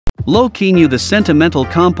Loh Kean Yew, the sentimental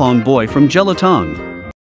Kampong boy from Jelutong.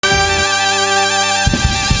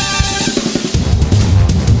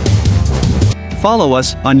 Follow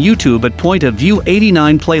us on YouTube at Point of View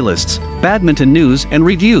 89 playlists, badminton news and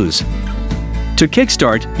reviews. To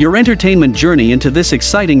kickstart your entertainment journey into this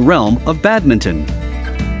exciting realm of badminton.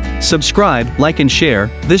 Subscribe, like and share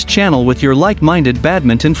this channel with your like-minded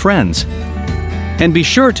badminton friends. And be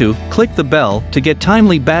sure to click the bell to get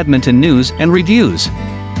timely badminton news and reviews.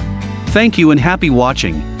 Thank you and happy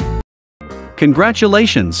watching.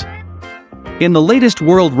 Congratulations! In the latest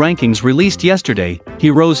world rankings released yesterday, he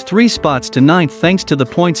rose 3 spots to 9th thanks to the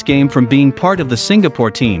points gained from being part of the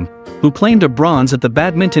Singapore team, who claimed a bronze at the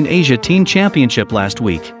Badminton Asia Team Championship last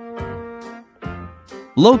week.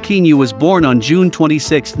 Loh Kean Yew was born on June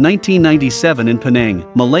 26, 1997 in Penang,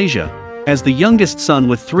 Malaysia, as the youngest son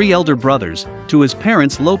with 3 elder brothers, to his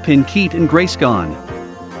parents Loh Penty and Grace Gon.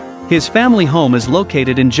 His family home is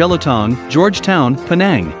located in Jelutong, Georgetown,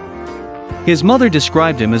 Penang. His mother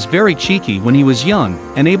described him as very cheeky when he was young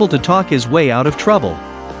and able to talk his way out of trouble.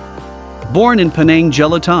 Born in Penang,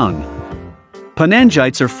 Jelutong.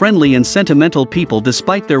 Penangites are friendly and sentimental people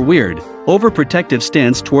despite their weird, overprotective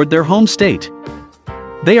stance toward their home state.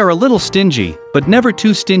 They are a little stingy, but never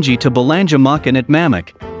too stingy to belanja makan at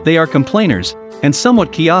mamak. They are complainers, and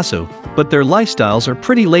somewhat kiasu, but their lifestyles are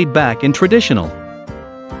pretty laid back and traditional.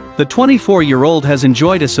 The 24-year-old has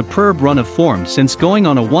enjoyed a superb run of form since going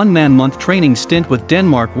on a one-man-month training stint with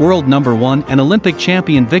Denmark world number 1 and Olympic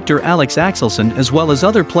champion Viktor Axelsen, as well as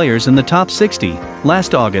other players in the top 60,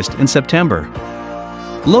 last August and September.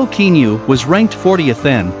 Loh Kean Yew was ranked 40th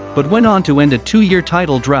then, but went on to end a 2-year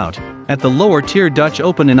title drought at the lower-tier Dutch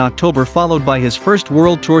Open in October, followed by his first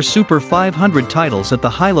World Tour Super 500 titles at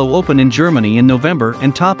the Hilo Open in Germany in November,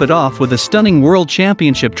 and top it off with a stunning World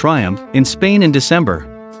Championship triumph in Spain in December.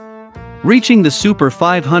 Reaching the Super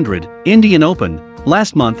 500 Indian Open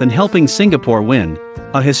last month and helping Singapore win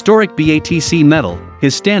a historic BATC medal,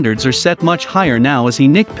 his standards are set much higher now as he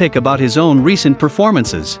nitpick about his own recent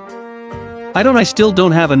performances. I still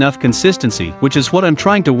don't have enough consistency, which is what I'm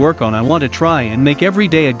trying to work on. I want to try and make every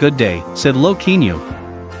day a good day, said Loh Kean Yew.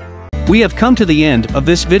 We have come to the end of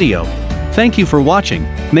this video. Thank you for watching.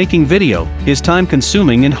 Making video is time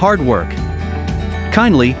consuming and hard work.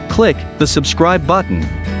 Kindly click the subscribe button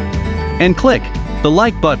and click the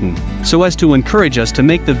like button so as to encourage us to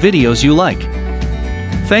make the videos you like.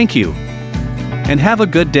 Thank you and have a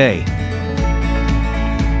good day.